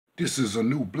This is a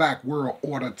new Black World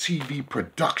Order TV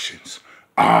Productions.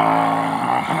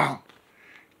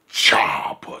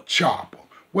 Chopper.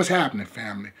 What's happening,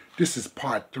 family? This is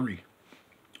part 3,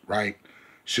 right?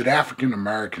 Should African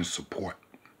Americans support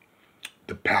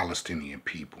the Palestinian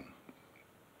people?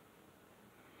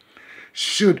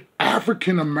 Should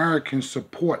African Americans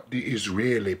support the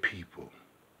Israeli people?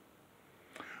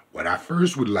 What I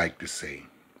first would like to say,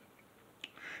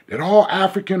 that all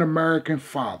African American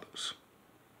fathers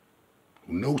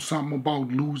who know something about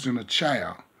losing a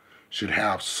child should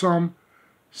have some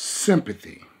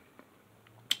sympathy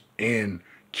and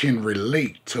can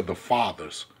relate to the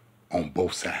fathers on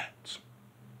both sides.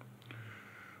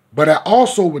 But I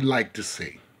also would like to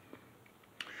say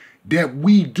that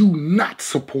we do not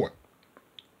support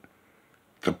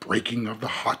the breaking of the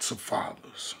hearts of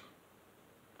fathers.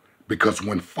 Because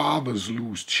when fathers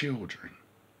lose children,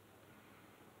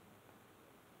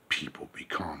 people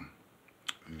become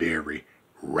very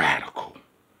radical,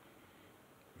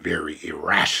 very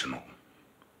irrational.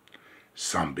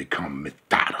 Some become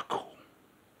methodical,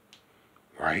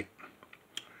 right?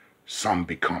 Some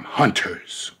become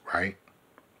hunters, right?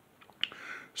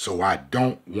 So I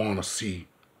don't want to see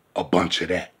a bunch of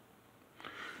that.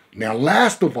 Now,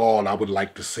 last of all, I would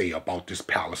like to say about this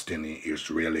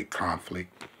Palestinian-Israeli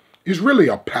conflict, it's really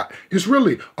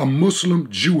a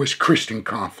Muslim-Jewish-Christian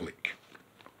conflict.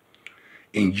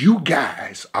 And you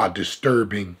guys are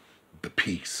disturbing the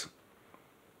peace.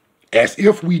 As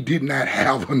if we did not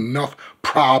have enough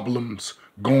problems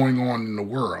going on in the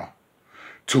world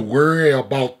to worry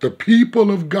about the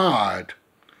people of God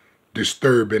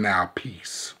disturbing our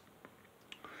peace.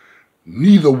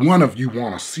 Neither one of you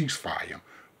want a ceasefire,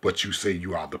 but you say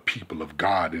you are the people of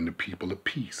God and the people of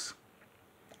peace.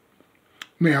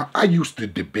 Now, I used to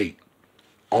debate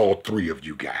all three of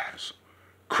you guys,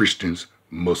 Christians,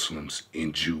 Muslims,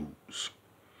 and Jews.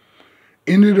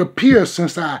 And it appears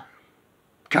since I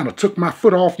kind of took my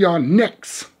foot off y'all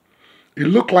necks, it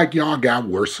looked like y'all got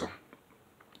worse.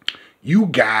 You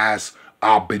guys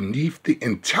are beneath the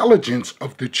intelligence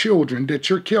of the children that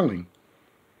you're killing.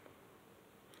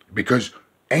 Because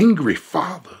angry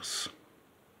fathers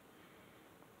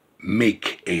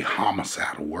make a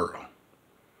homicidal world.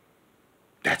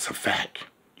 That's a fact.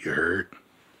 You heard?